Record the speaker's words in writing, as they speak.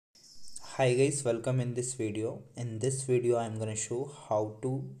Hi guys, welcome in this video. In this video I'm going to show how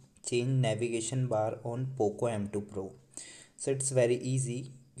to change navigation bar on Poco M2 Pro. So it's very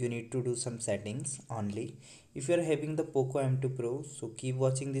easy. You need to do some settings only. If you're having the Poco M2 Pro, so keep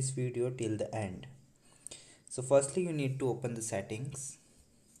watching this video till the end. So firstly you need to open the settings.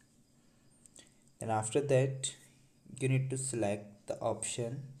 Then after that you need to select the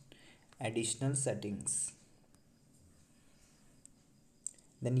option additional settings.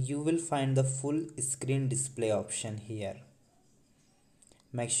 Then you will find the full screen display option here.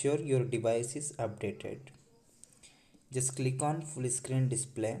 Make sure your device is updated. Just click on full screen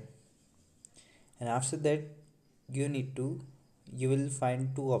display, and after that you will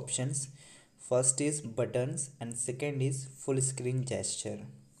find two options. First is buttons and second is full screen gesture.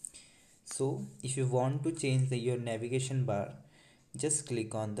 So if you want to change your navigation bar, just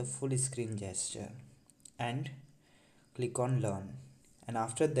click on the full screen gesture and click on learn, and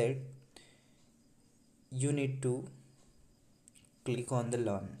after that you need to click on the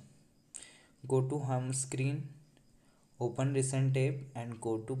learn. Go to home screen, open recent tab and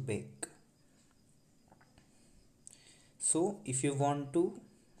go to back. So if you want to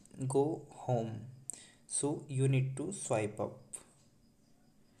go home, so you need to swipe up.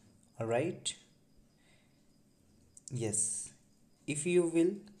 Alright, yes, if you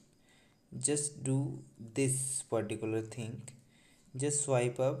will just do this particular thing, just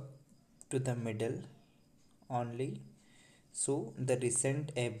swipe up to the middle only, so the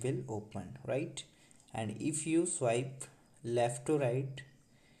recent app will open, right? And if you swipe left to right,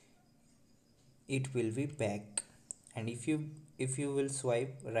 it will be back, and if you will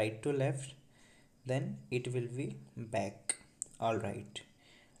swipe right to left, then it will be back. All right,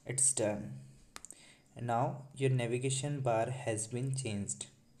 it's done. And now your navigation bar has been changed.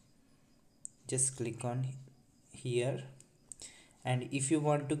 Just click on here, and if you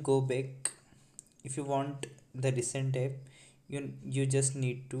want to go back, if you want the recent app, you just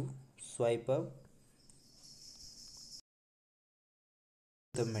need to swipe up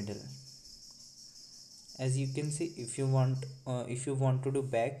the middle. As you can see, if you want to do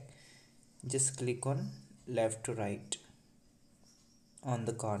back, just click on left to right on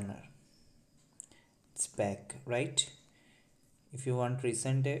the corner. It's back, right? If you want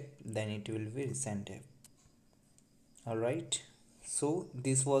recent app, then it will be recent app. All right, so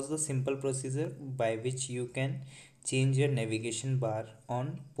this was the simple procedure by which you can change your navigation bar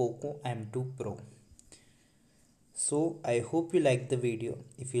on Poco M2 Pro. So I hope you like the video.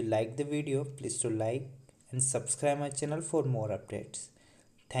 If you like the video, please to like and subscribe my channel for more updates.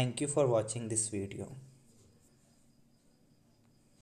 Thank you for watching this video.